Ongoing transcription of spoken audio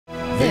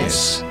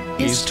This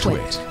is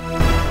Twit.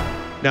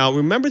 Now,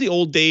 remember the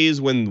old days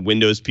when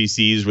Windows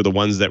PCs were the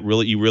ones that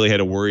you really had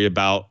to worry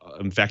about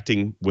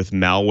infecting with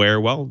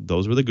malware? Well,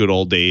 those were the good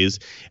old days,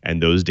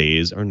 and those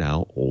days are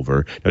now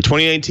over. Now,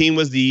 2019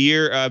 was the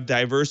year of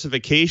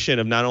diversification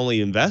of not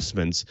only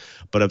investments,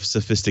 but of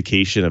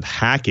sophistication of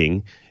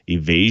hacking,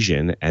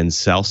 evasion, and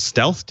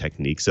stealth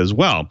techniques as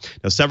well.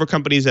 Now, several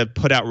companies have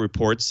put out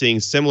reports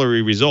seeing similar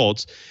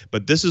results,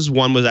 but this is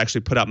one was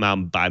actually put out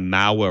by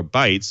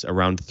Malwarebytes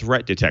around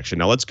threat detection.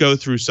 Now, let's go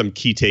through some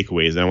key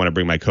takeaways, and I want to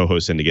bring my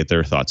co-hosts in to get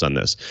their thoughts on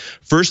this.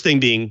 First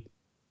thing being,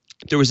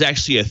 there was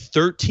actually a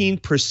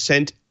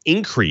 13%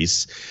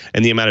 increase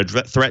in the amount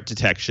of threat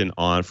detection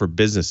for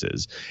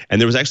businesses, and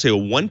there was actually a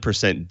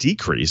 1%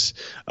 decrease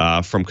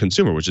from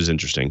consumer, which is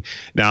interesting.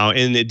 Now,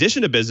 in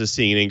addition to business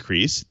seeing an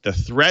increase, the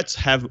threats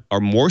are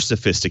more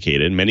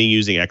sophisticated, many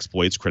using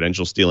exploits,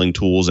 credential stealing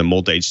tools, and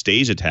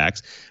multi-stage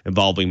attacks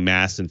involving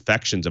mass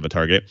infections of a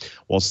target.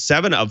 While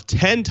 7 of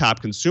 10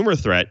 top consumer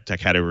threat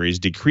categories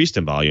decreased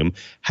in volume,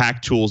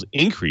 hack tools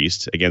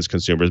increased against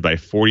consumers by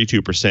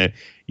 42%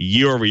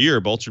 year over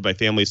year, bolstered by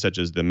families such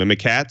as the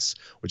Mimikatz,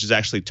 which is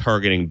actually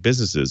targeting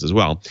businesses as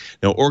well.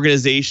 Now,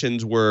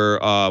 organizations were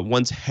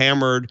once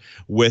hammered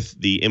with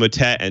the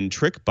Emotet and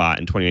TrickBot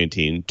in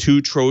 2019,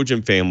 2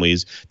 Trojan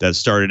families that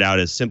started out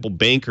as simple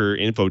banker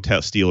info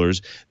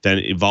stealers, then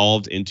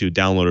evolved into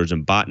downloaders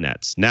and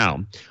botnets.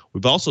 Now,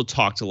 we've also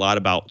talked a lot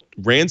about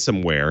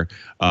ransomware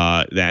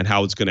and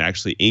how it's going to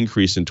actually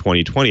increase in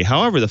 2020.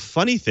 However, the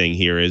funny thing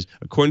here is,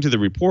 according to the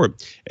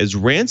report, is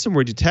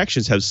ransomware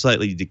detections have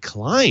slightly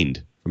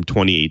declined from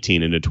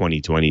 2018 into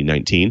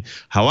 2019.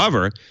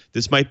 However,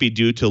 this might be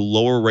due to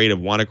lower rate of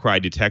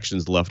WannaCry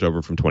detections left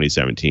over from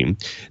 2017.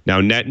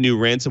 Now, net new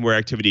ransomware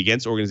activity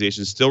against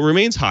organizations still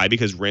remains high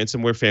because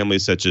ransomware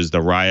families such as the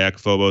Ryak,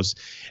 Phobos,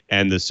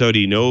 and the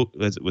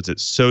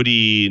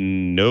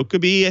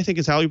Sodinokabi, I think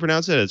is how you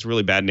pronounce it. It's a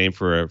really bad name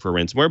for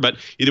ransomware, but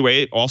either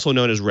way, also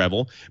known as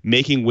Revel,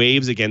 making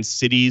waves against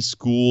cities,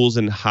 schools,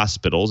 and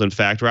hospitals. In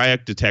fact,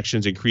 Ryak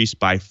detections increased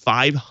by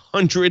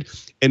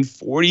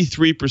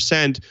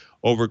 543%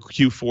 over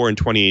Q4 in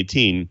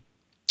 2018.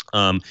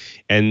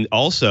 And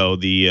also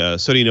the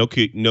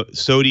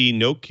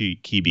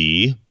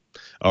Sodinokibi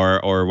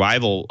or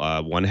rival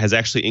one has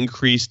actually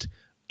increased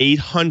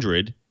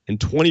 820%.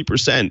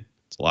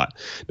 It's a lot.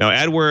 Now,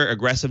 adware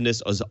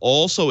aggressiveness has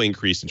also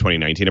increased in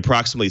 2019.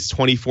 Approximately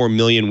 24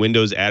 million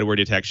Windows adware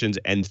detections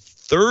and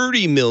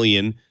 30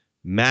 million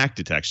Mac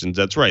detections.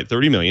 That's right,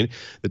 30 million.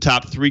 The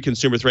top 3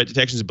 consumer threat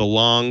detections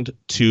belonged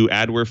to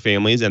adware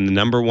families, and the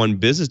number 1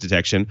 business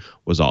detection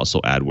was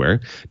also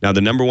adware. Now, the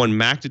number 1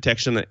 Mac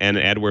detection and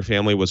adware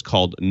family was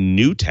called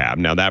NewTab.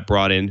 Now, that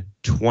brought in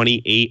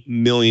 28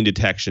 million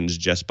detections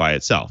just by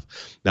itself.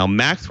 Now,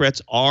 Mac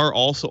threats are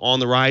also on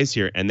the rise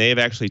here, and they have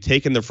actually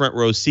taken the front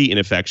row seat in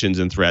infections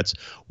and threats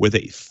with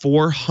a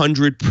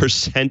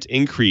 400%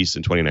 increase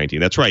in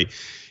 2019. That's right.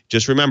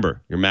 Just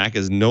remember, your Mac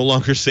is no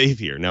longer safe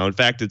here. Now, in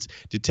fact, it's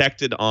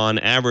detected on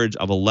average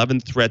of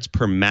 11 threats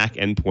per Mac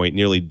endpoint,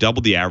 nearly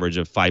double the average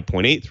of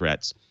 5.8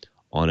 threats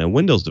on a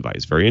Windows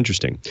device. Very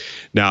interesting.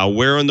 Now,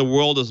 where in the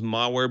world is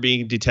malware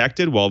being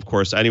detected? Well, of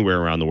course, anywhere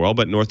around the world,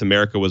 but North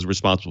America was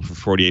responsible for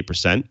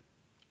 48%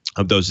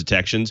 of those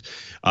detections.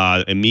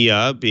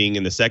 EMEA being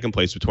in the second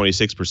place with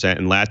 26%,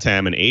 and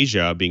LATAM and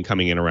Asia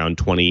coming in around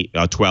 12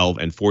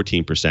 and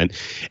 14%.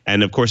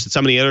 And of course,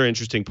 some of the other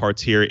interesting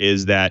parts here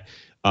is that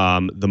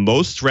the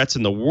most threats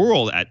in the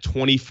world at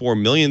 24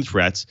 million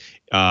threats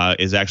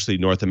is actually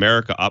North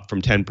America, up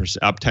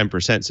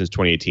 10% since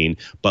 2018.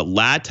 But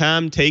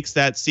LATAM takes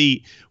that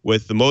seat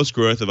with the most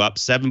growth of up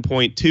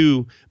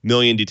 7.2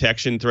 million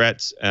detection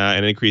threats,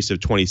 and an increase of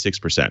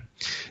 26%.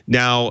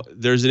 Now,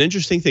 there's an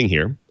interesting thing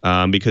here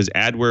because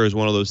adware is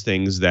one of those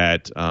things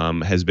that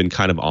has been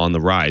kind of on the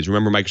rise.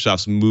 Remember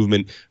Microsoft's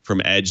movement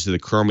from Edge to the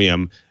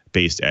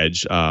Chromium-based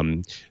Edge.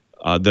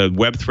 The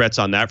web threats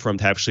on that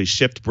front have actually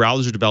shifted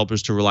browser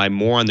developers to rely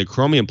more on the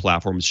Chromium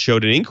platforms,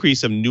 showed an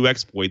increase of new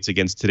exploits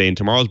against today and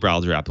tomorrow's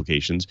browser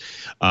applications,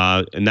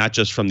 and not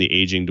just from the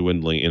aging,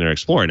 dwindling Internet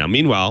Explorer. Now,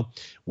 meanwhile,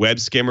 web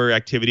skimmer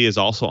activity is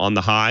also on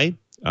the high,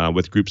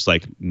 with groups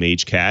like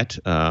MageCart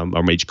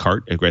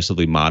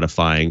aggressively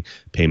modifying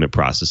payment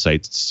process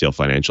sites to steal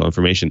financial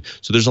information.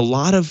 So there's a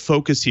lot of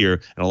focus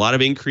here and a lot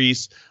of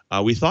increase.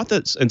 We thought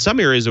that in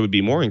some areas it would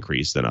be more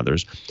increased than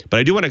others.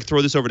 But I do want to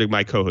throw this over to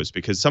my co-host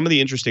because some of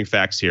the interesting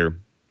facts here,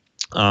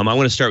 I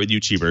want to start with you,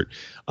 Cheebert.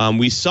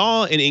 We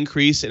saw an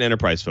increase in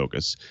enterprise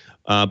focus.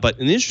 But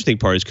an interesting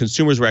part is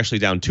consumers were actually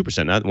down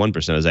 2%, not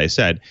 1%, as I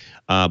said,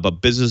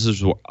 but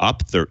businesses were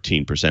up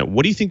 13%.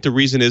 What do you think the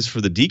reason is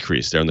for the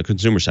decrease there on the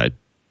consumer side?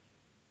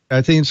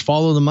 I think it's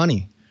follow the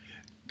money.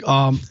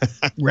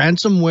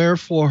 Ransomware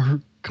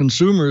for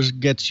consumers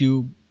gets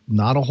you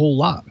not a whole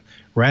lot.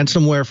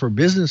 Ransomware for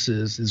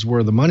businesses is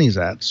where the money's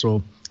at.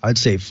 So I'd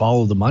say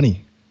follow the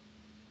money.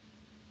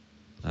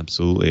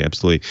 Absolutely,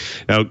 absolutely.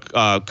 Now,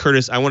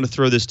 Curtis, I want to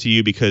throw this to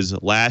you because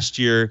last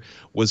year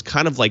was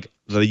kind of like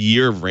the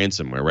year of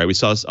ransomware, right? We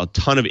saw a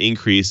ton of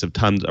increase of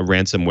tons of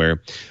ransomware.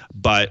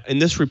 But in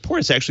this report,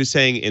 it's actually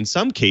saying in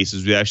some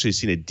cases, we've actually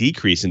seen a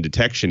decrease in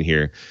detection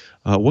here.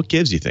 What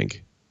gives, you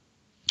think?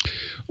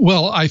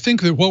 Well, I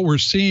think that what we're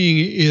seeing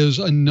is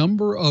a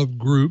number of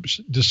groups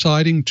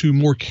deciding to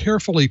more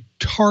carefully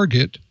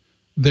target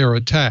their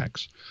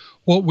attacks.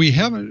 What we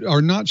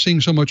are not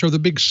seeing so much are the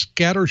big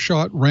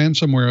scattershot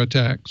ransomware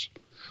attacks.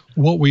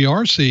 What we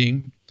are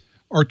seeing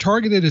are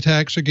targeted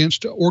attacks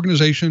against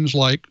organizations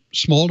like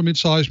small to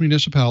mid-sized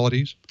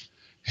municipalities,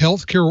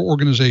 healthcare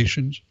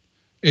organizations,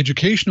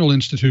 educational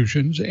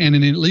institutions, and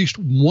in at least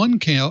one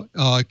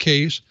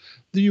case,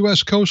 the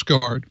U.S. Coast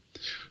Guard.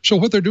 So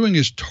what they're doing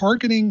is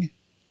targeting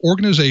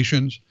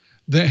organizations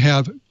that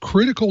have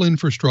critical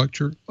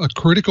infrastructure, a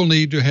critical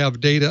need to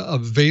have data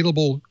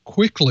available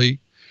quickly,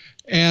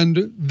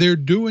 and they're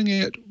doing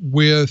it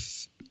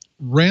with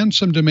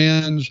ransom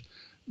demands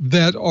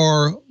that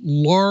are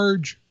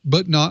large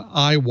but not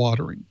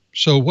eye-watering.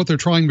 So what they're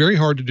trying very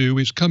hard to do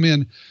is come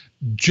in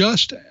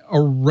just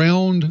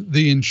around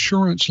the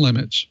insurance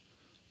limits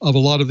of a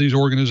lot of these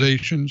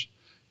organizations,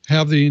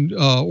 have the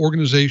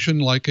organization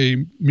like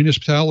a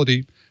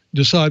municipality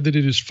decide that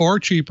it is far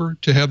cheaper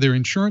to have their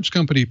insurance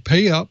company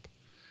pay up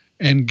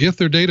and get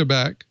their data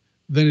back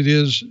than it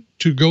is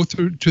to go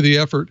through to the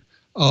effort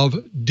of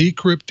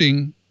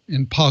decrypting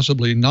and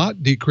possibly not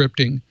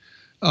decrypting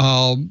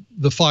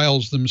the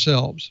files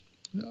themselves.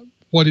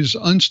 What is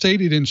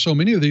unstated in so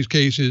many of these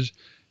cases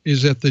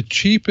is that the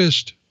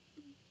cheapest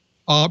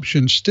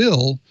option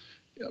still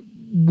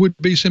would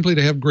be simply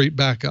to have great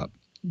backup.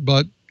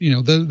 But,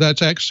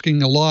 that's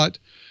asking a lot,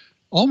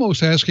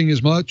 almost asking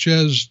as much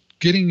as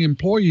getting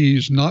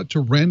employees not to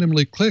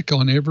randomly click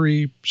on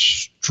every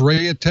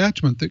stray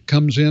attachment that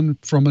comes in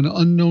from an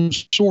unknown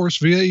source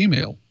via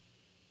email.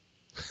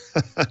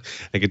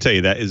 I can tell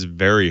you that is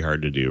very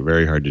hard to do,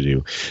 very hard to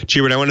do.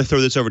 Chee, I want to throw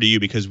this over to you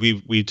because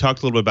we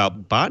talked a little bit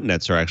about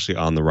botnets are actually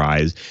on the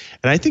rise.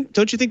 And I think,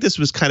 don't you think this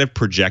was kind of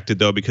projected,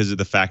 though, because of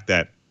the fact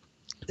that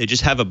they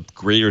just have a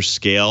greater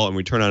scale and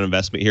return on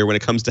investment here when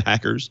it comes to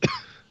hackers?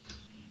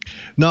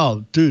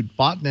 No, dude,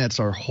 botnets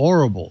are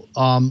horrible.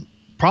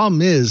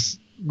 Problem is,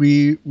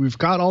 we've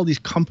got all these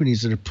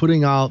companies that are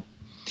putting out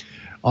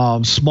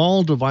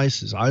small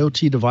devices,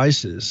 IoT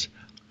devices,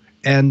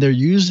 and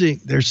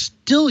they're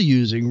still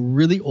using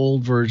really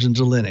old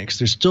versions of Linux.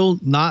 They're still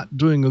not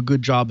doing a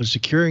good job of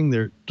securing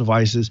their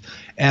devices,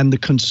 and the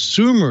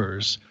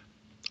consumers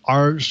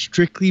are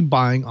strictly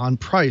buying on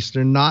price.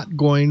 They're not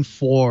going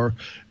for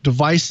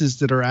devices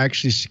that are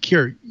actually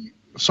secure.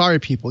 Sorry,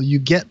 people, you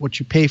get what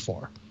you pay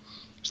for.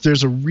 So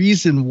there's a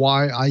reason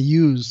why I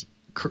use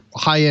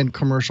high-end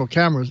commercial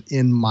cameras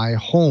in my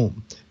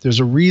home. There's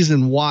a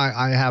reason why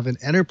I have an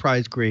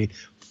enterprise-grade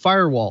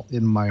firewall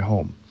in my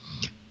home.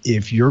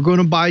 If you're going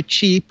to buy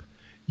cheap,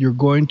 you're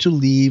going to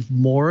leave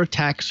more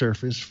attack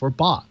surface for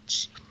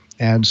bots.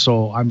 And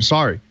so I'm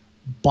sorry,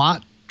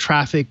 bot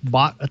traffic,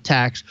 bot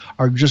attacks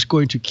are just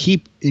going to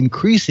keep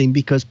increasing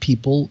because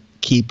people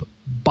keep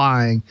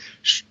buying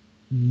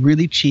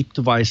really cheap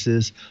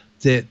devices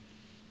that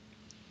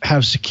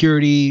have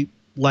security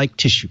like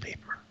tissue paper.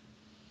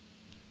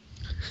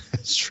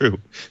 That's true.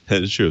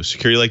 That is true.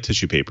 Security like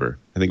tissue paper.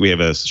 I think we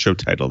have a show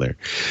title there.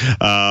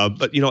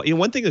 But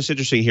one thing that's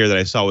interesting here that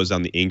I saw was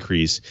on the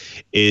increase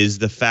is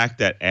the fact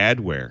that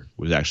adware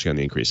was actually on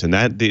the increase. And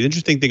that the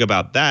interesting thing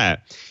about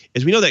that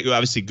is we know that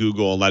obviously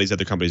Google, a lot of these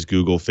other companies,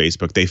 Google,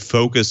 Facebook, they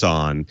focus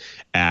on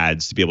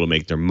ads to be able to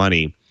make their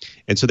money.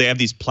 And so they have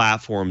these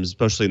platforms,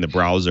 especially in the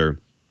browser,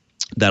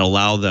 that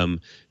allow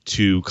them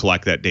to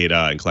collect that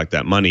data and collect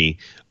that money,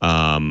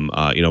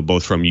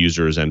 both from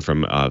users and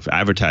from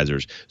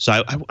advertisers.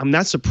 So I'm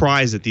not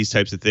surprised that these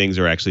types of things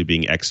are actually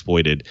being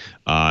exploited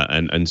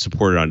and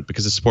supported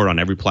because it's supported on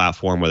every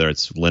platform, whether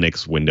it's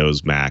Linux,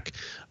 Windows, Mac,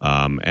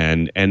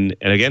 and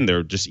again,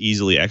 they're just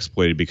easily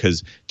exploited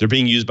because they're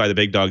being used by the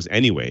big dogs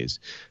anyways.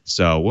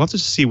 So we'll have to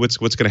see what's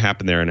going to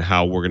happen there and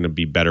how we're going to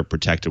be better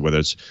protected, whether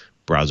it's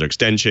browser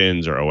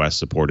extensions or OS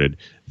supported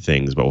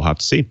things, but we'll have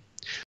to see.